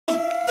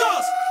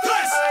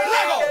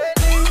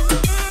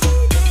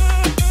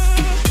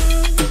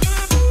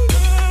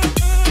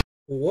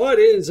What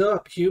is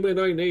up,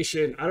 Humanoid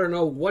Nation? I don't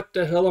know what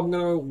the hell I'm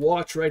gonna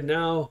watch right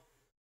now.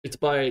 It's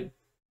by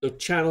the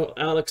channel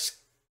Alex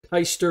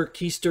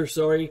Keister,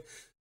 sorry.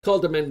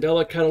 Called the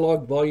Mandela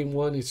Catalogue, Volume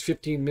 1. It's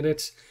 15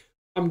 minutes.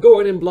 I'm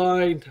going in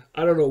blind.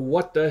 I don't know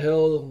what the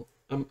hell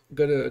I'm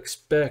gonna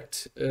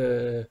expect.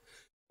 But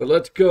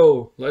let's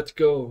go. Let's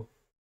go.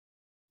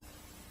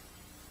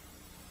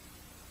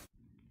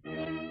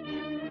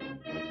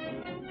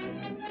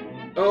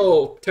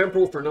 Oh,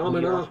 temporal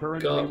phenomena. We are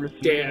currently God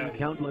receiving damn.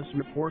 countless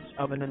reports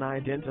of an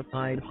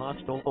unidentified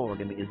hostile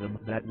organism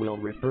that we'll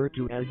refer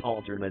to as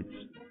alternates.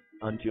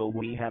 Until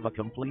we have a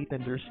complete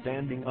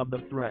understanding of the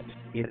threat,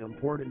 it's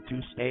important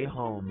to stay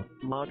home,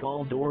 lock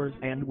all doors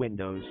and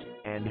windows,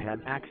 and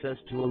have access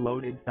to a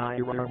loaded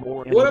firearm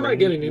or What am I ranged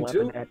getting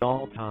weapon into? at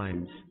all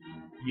times.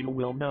 You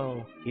will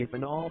know if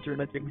an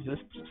alternate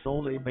exists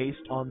solely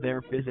based on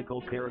their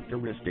physical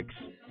characteristics.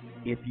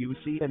 If you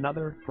see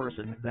another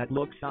person that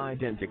looks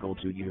identical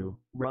to you,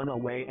 run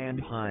away and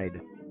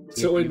hide.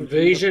 So If you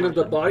invasion see a of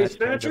the person body that has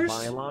a snatchers?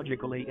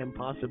 biologically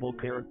impossible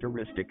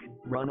characteristic,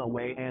 run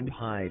away and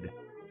hide.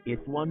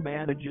 If one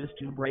manages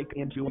to break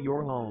into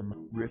your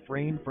home,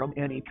 refrain from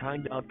any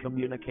kind of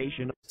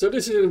communication. So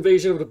this is an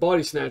invasion of the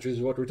body snatchers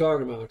is what we're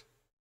talking about.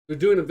 We're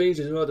doing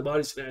invasions of the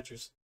body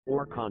snatchers.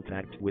 Or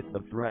contact with the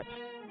threat.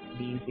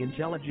 These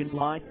intelligent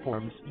life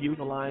forms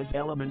utilize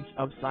elements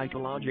of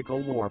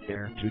psychological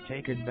warfare to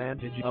take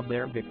advantage of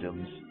their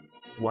victims.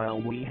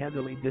 While we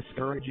heavily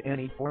discourage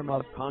any form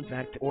of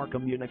contact or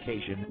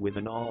communication with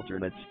an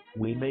alternate,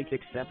 we make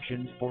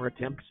exceptions for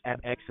attempts at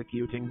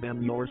executing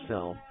them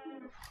yourself.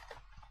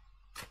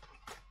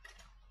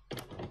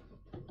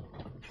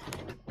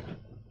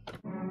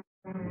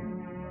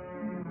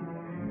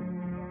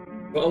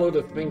 Follow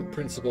the Think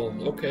principle.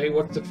 Okay,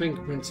 what's the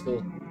Think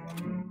principle?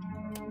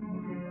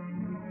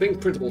 Think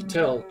principle.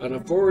 Tell an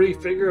authority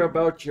figure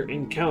about your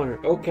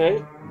encounter.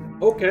 Okay.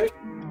 Okay.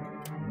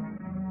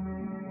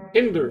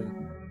 Hinder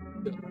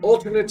the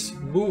alternate's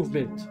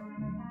movement.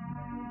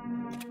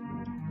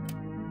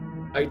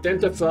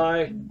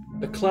 Identify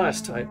the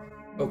class type.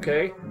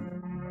 Okay.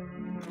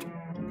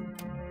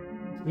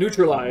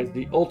 Neutralize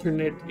the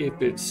alternate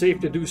if it's safe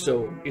to do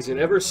so. Is it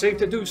ever safe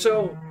to do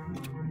so?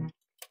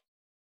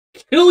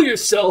 Kill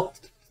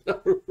yourself! There's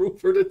not room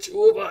for the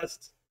two of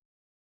us.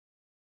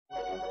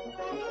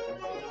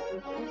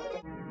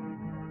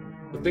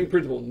 The Think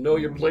principle. Know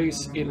your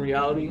place in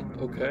reality.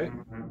 Okay.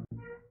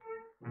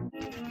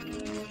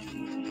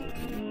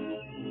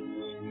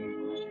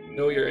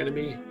 Know your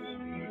enemy.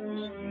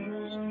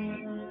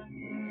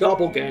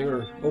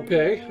 Doppelganger.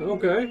 Okay.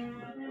 Okay.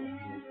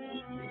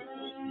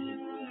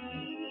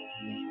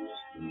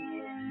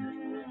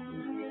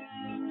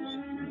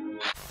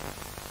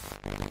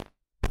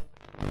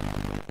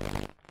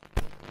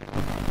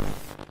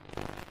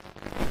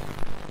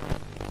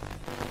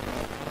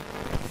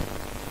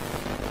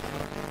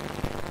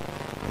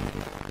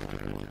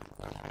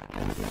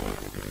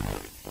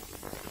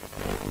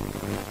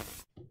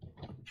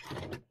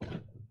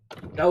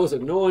 That was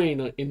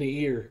annoying in the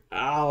ear.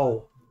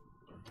 Ow.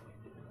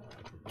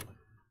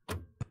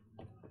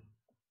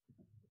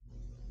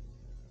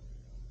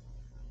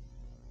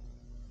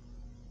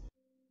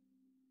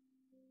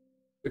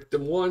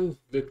 Victim 1,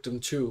 Victim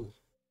 2.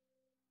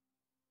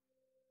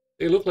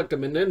 They look like the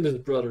Menendez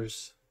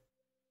brothers.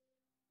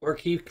 Mark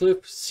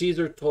Heathcliff,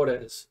 Cesar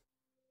Torres.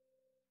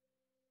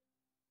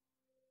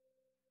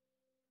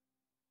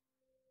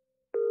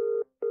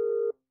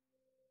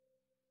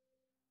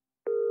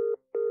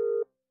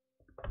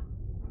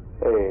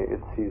 Hey,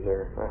 it's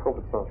Caesar. I hope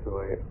it's not too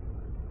late.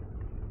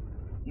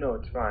 No,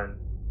 it's fine.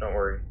 Don't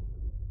worry.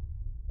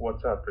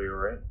 What's up? Are you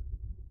alright?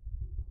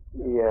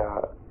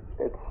 Yeah,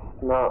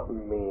 it's not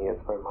me,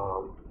 it's my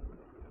mom.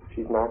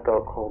 She's knocked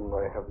out cold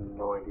and I have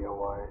no idea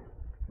why.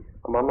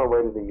 I'm on my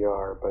way to the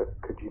ER, but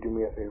could you do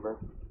me a favor?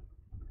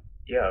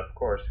 Yeah, of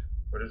course.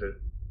 What is it?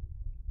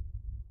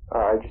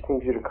 I just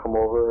need you to come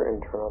over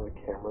and turn on the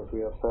cameras we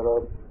have set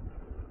up.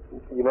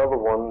 You know the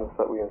ones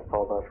that we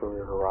installed after we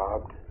were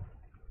robbed?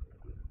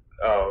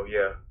 Oh,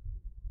 yeah.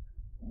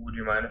 Would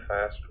you mind if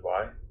I asked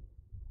why?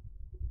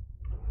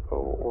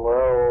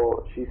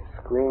 Well, she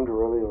screamed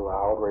really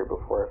loud right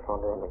before I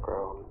found her on the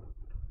ground.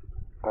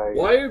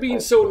 Why are you being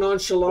so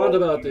nonchalant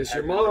about this?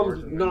 Your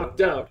mom's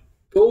knocked out.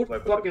 Go to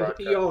Like fucking what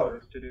the broadcast ER.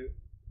 always to do?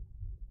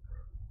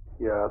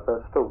 Yeah,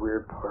 that's the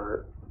weird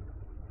part.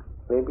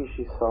 Maybe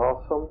she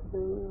saw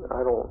something?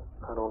 I don't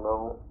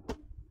know.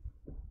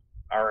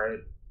 Alright.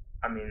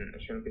 I mean,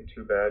 it shouldn't be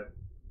too bad.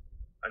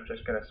 I'm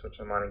just gonna switch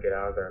them on and get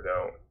out of there,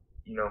 though.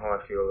 You know how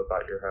I feel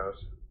about your house.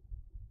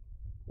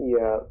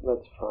 Yeah,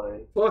 that's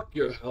fine. Fuck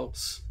your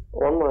house.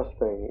 One last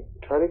thing.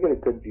 Try to get a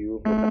good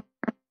view of the...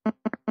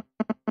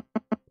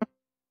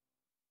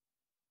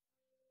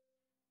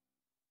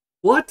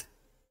 What?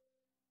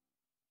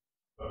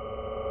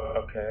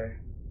 Okay.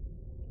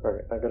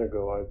 Alright, I gotta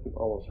go. I'm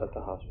almost at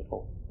the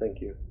hospital.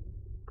 Thank you.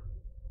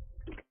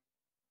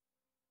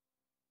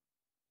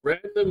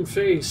 Random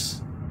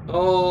face.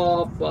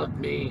 Oh, fuck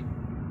me.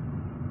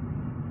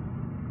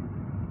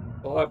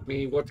 Fuck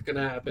me. What's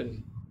gonna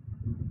happen?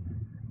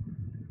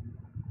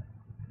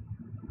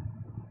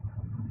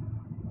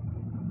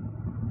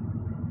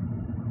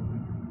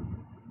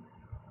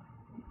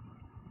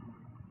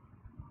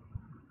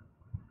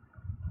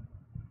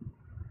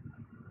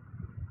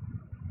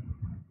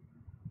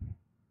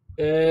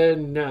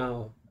 And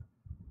now,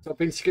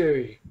 something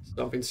scary.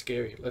 Something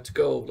scary. Let's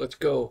go. Let's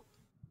go.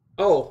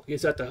 Oh,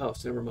 he's at the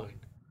house. Never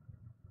mind.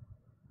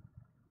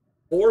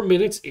 4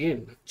 minutes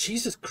in.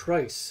 Jesus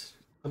Christ.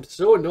 I'm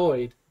so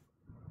annoyed.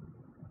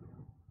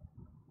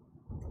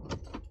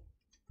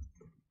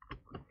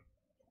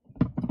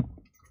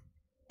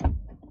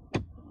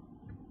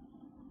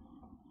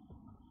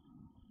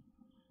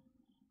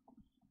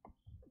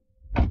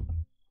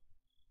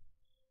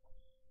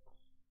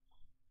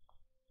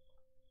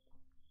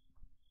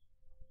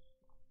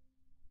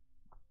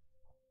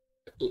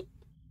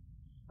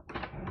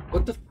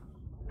 What the?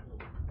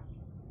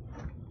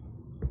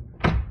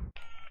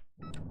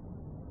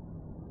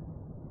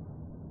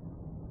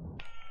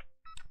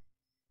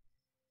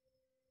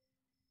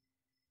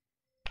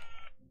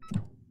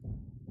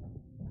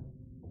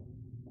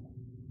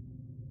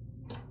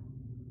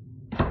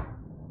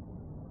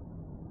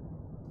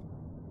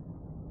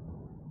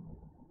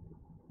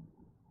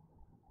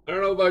 I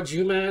don't know about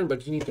you, man,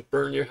 but you need to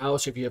burn your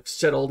house if you have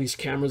set all these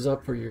cameras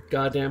up for your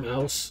goddamn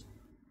house.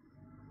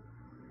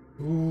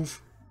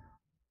 Move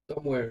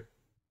somewhere.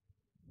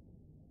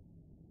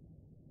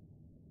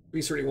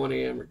 3:31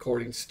 a.m.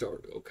 recording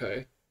start.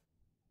 Okay.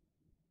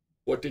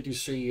 What did you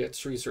see at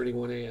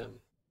 3:31 a.m.?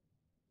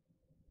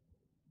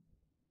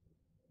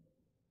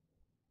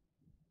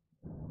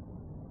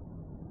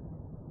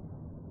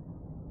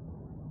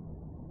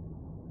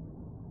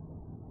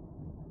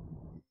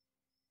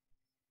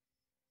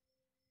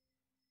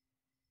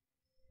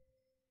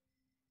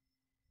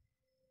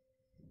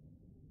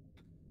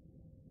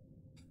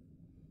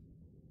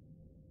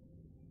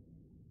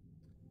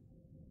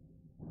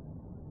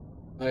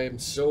 I am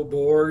so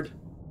bored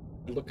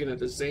looking at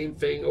the same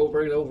thing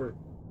over and over.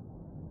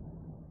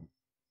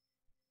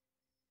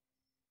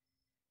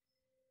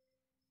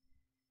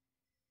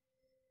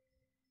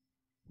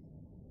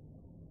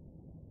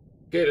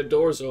 Okay, the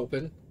door's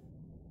open.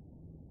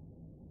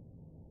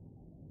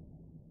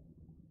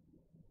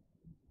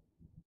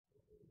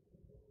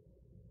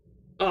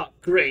 Ah,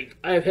 great.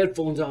 I have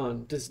headphones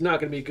on. This is not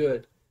going to be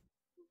good.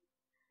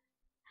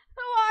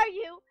 Who are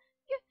you?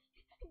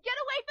 Get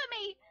away from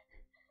me!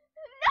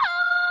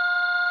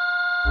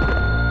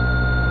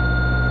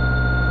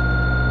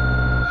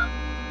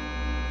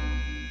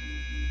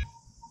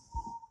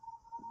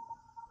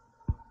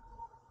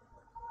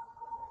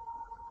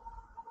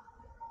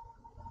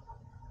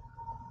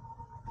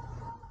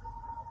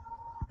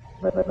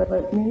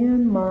 Let me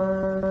in,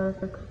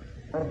 Mark.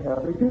 I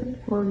have a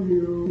gift for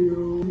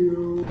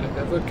you. I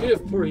have a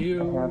gift for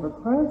you. I have a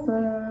present.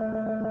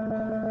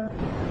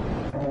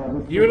 I have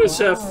a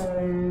UNICEF.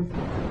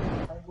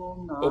 surprise. I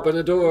will not. Open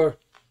the door.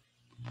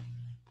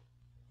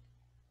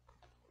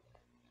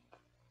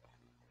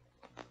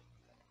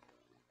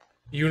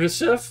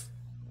 UNICEF?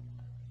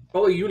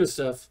 Probably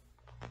UNICEF.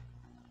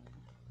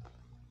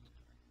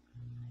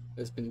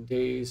 It's been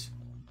days.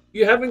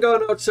 You haven't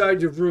gone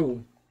outside your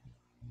room.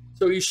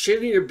 So you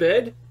shit in your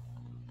bed?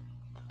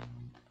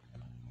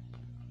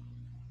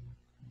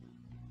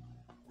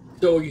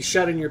 So you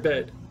shot in your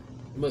bed.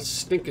 It must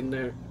stink in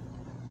there.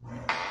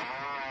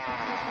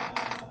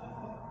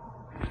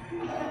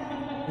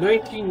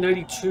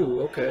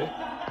 1992, okay.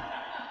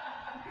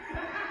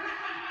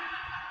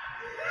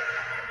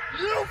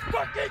 You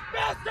fucking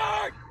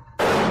bastard!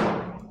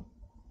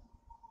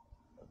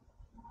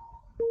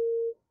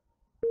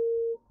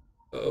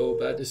 Uh-oh,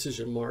 bad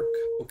decision, Mark.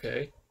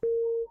 Okay.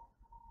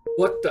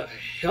 What the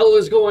hell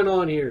is going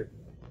on here?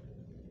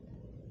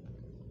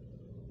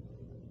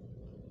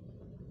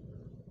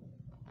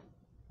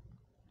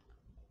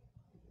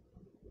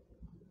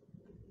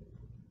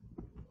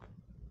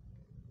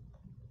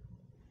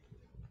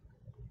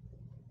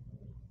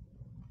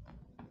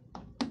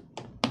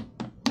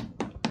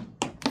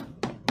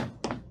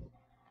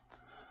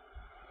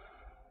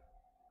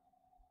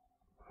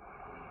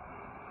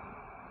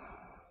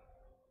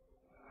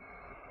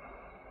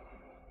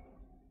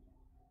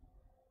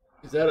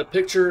 Is that a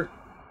picture?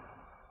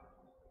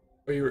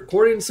 Are you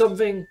recording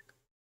something?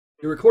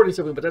 You're recording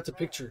something, but that's a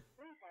picture.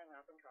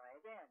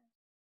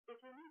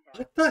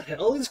 What the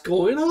hell is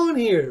going on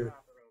here?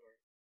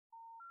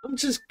 I'm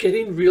just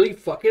getting really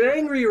fucking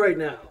angry right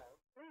now.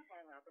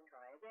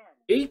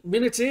 8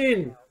 minutes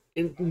in,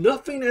 and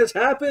nothing has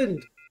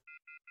happened.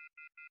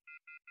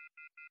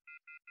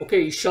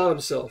 Okay, he shot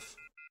himself.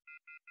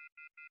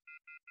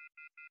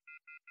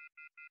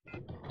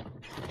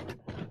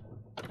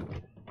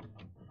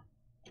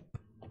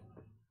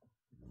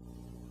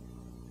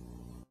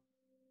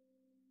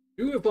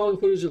 You have following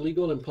footage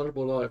illegal and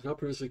punishable law. If not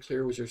previously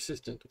clear, was your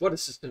assistant. What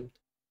assistant?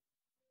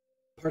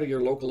 Part of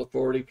your local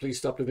authority. Please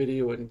stop the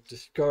video and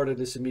discard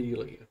this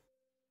immediately.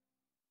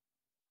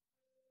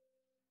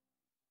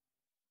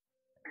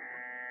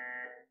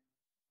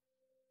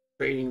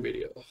 Training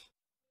video.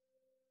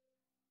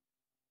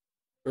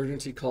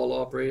 Emergency call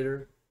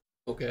operator.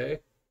 Okay.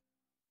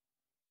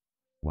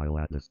 While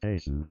at the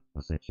station,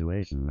 a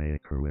situation may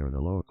occur where the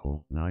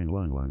local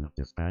 911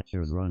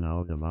 dispatchers run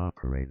out of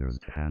operators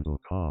to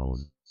handle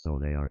calls, so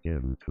they are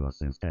given to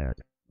us instead.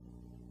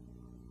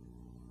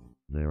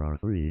 There are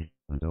 3,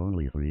 and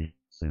only 3,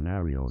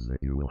 scenarios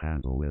that you will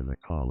handle with a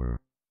caller.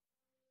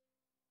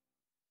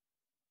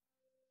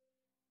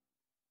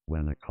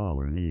 When a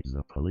caller needs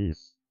the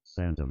police,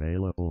 send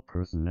available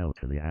personnel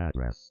to the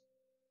address.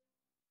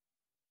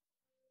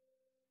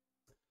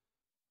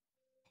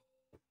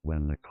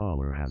 When the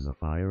caller has a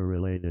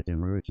fire-related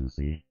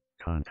emergency,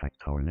 contact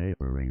our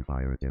neighboring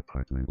fire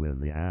department with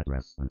the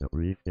address and a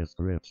brief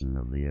description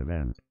of the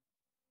event.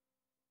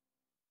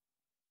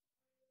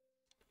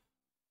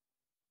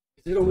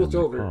 Is it almost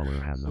When the over? caller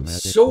has a I'm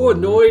medical so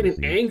annoyed and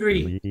emergency,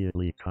 angry.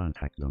 immediately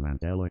contact the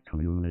Mandela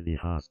Community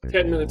Hospital.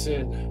 10 minutes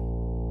in.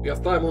 We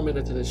got 5 more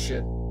minutes of this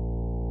shit.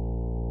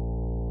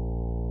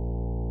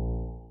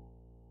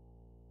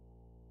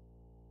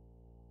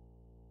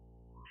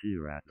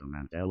 Here at the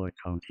Mandela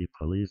County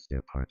Police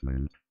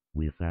Department,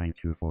 we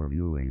thank you for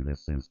viewing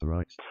this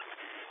instruction.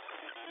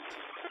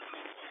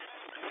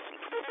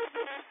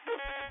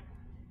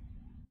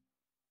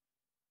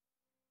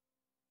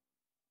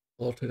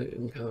 Alternate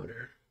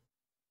encounter.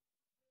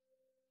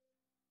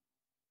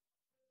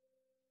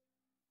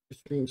 Your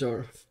screams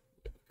are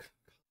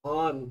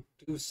on.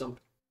 Do something.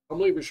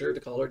 Probably be sure to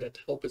call her that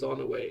help is on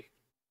the way.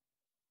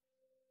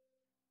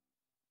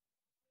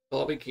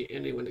 Call me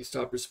ending when they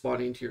stop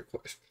responding to your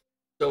question.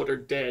 So they're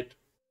dead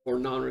or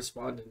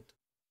non-respondent.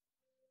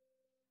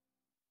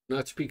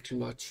 Not speak too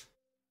much.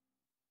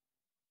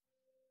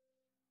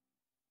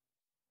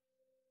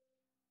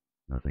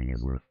 Nothing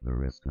is worth the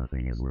risk,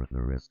 nothing is worth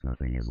the risk,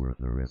 nothing is worth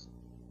the risk.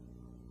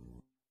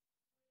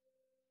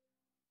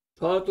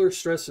 Toddler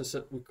stress is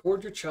that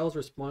record your child's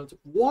response.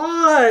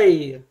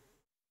 Why?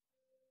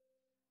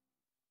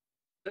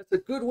 That's a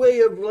good way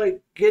of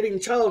like getting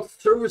child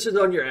services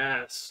on your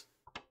ass.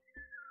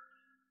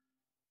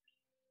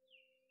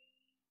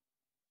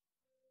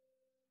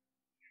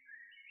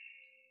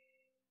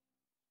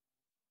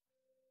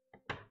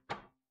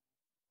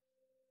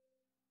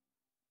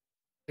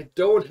 I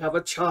don't have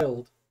a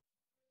child.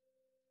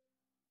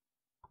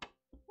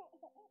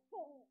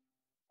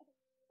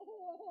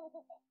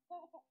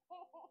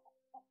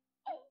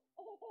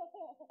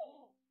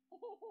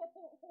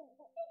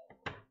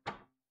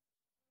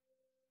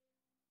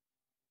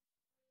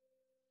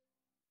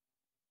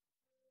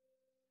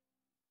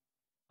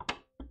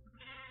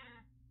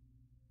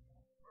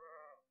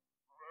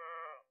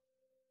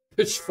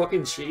 It's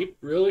fucking sheep?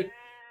 Really?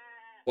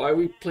 Why are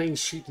we playing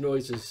sheep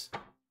noises?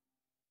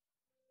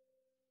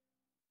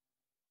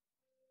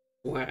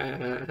 Wah.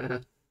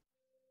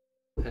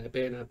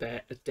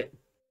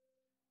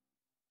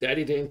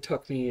 Daddy didn't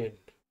tuck me in.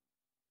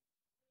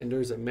 And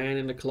there's a man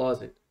in the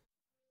closet.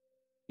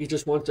 He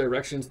just wants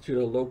directions to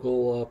the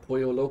local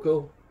Pollo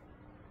Loco.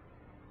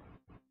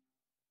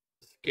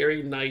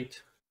 Scary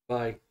Night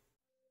by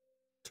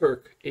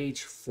Turk,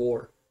 age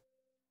 4.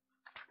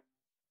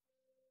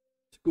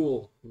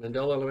 School,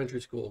 Mandela Elementary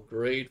School,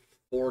 grade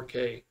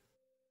 4K.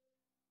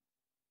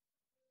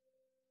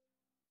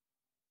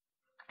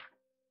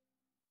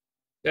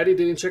 Daddy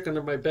didn't check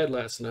under my bed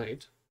last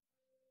night.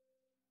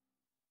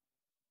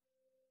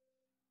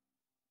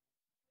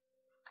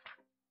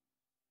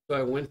 So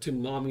I went to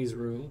Mommy's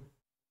room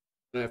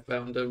and I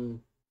found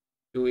him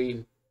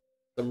doing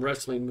some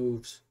wrestling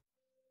moves.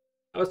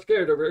 I was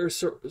scared. There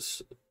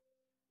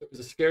was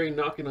a scary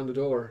knocking on the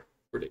door.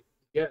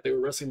 They were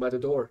wrestling by the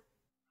door.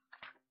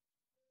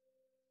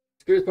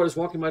 The scariest part is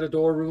walking by the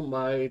door room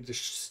by the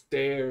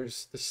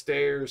stairs.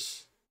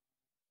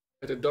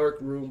 At the dark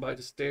room by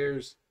the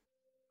stairs.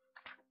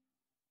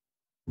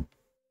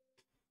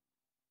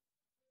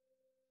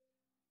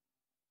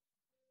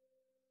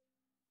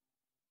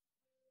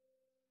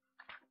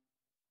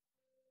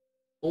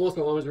 Almost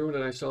my mom's room,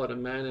 and I saw a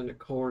man in the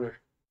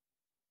corner.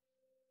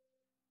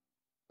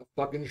 A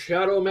fucking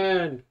shadow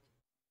man.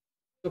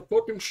 The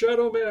fucking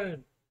shadow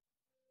man.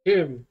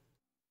 Him.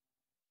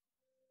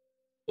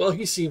 Well,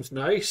 he seems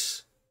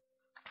nice.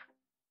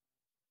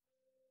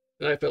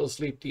 Then I fell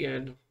asleep at the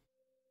end.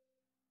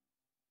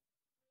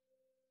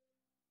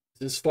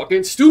 This is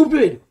fucking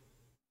stupid.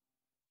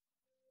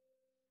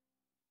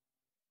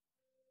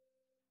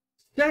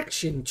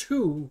 Section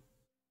 2.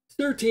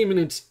 13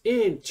 minutes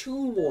in,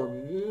 2 more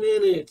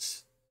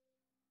minutes.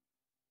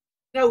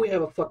 Now we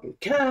have a fucking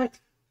cat.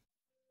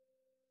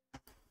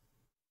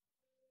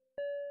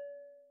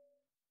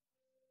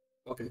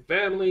 Fucking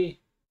family.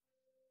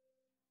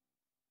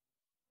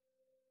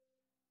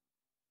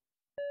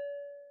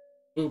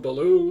 Blue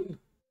balloon.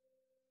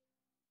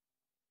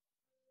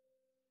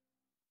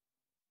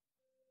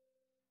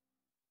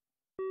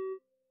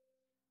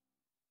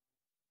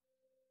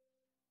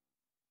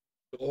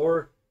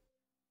 Door.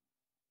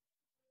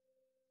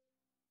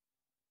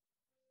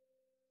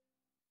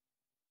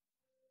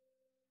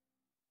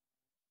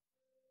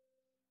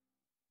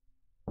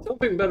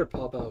 Something better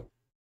pop out.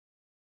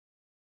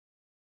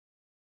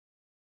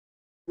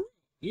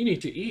 You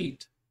need to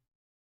eat.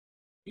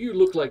 You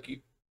look like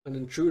an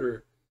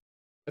intruder.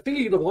 I think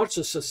he wants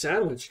us a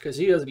sandwich because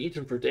he hasn't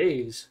eaten for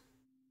days.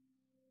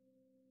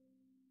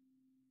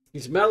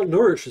 He's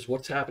malnourished is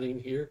what's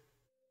happening here.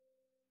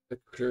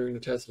 During the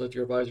test, let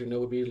your advisor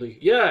know immediately.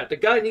 Yeah, the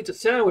guy needs a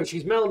sandwich.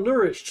 He's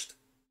malnourished.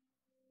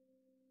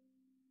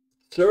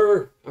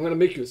 Sir, I'm going to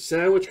make you a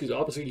sandwich because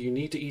obviously you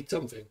need to eat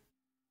something.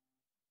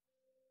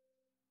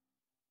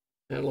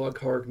 Analog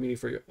card meaning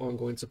for your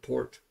ongoing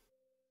support.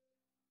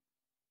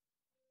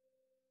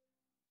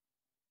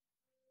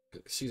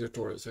 Caesar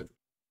Torres had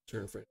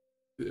turn friend.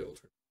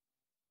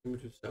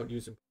 Images out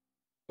using.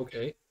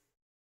 Okay.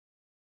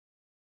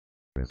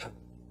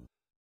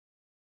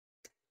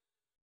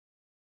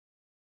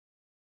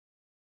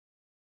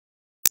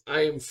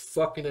 I am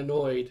fucking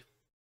annoyed.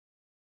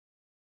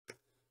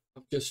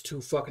 I'm just too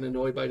fucking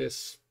annoyed by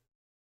this.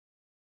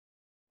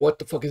 What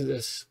the fuck is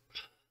this?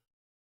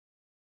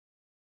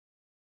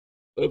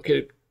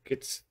 Okay,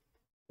 finds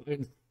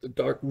the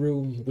dark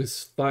room,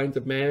 finds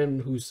a man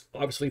who's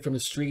obviously from the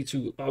streets,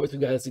 who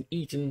obviously hasn't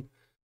eaten,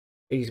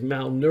 and he's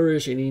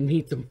malnourished, and he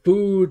needs some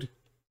food.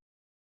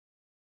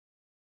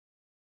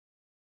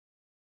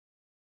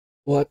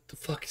 What the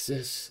fuck is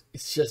this?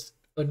 It's just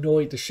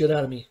annoyed the shit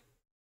out of me.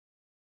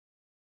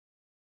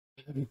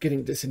 I'm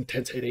getting this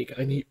intense headache.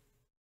 I'm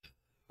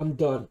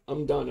done.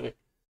 I'm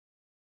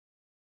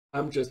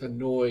just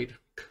annoyed.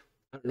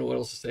 I don't know what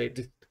else to say.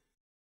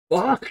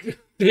 Fuck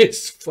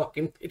this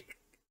fucking video.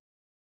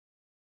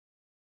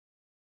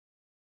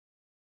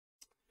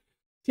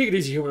 Take it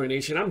easy, Human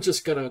Nation. I'm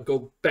just gonna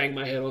go bang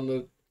my head on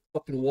the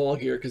fucking wall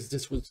here because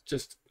this was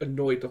just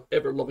annoyed the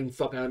ever-loving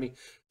fuck out of me.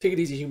 Take it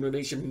easy, Human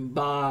Nation.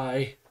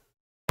 Bye.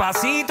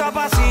 Pasito a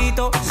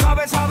pasito,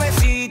 suave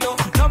suavecito,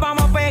 nos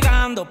vamos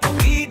pegando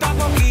poquito a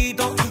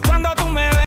poquito.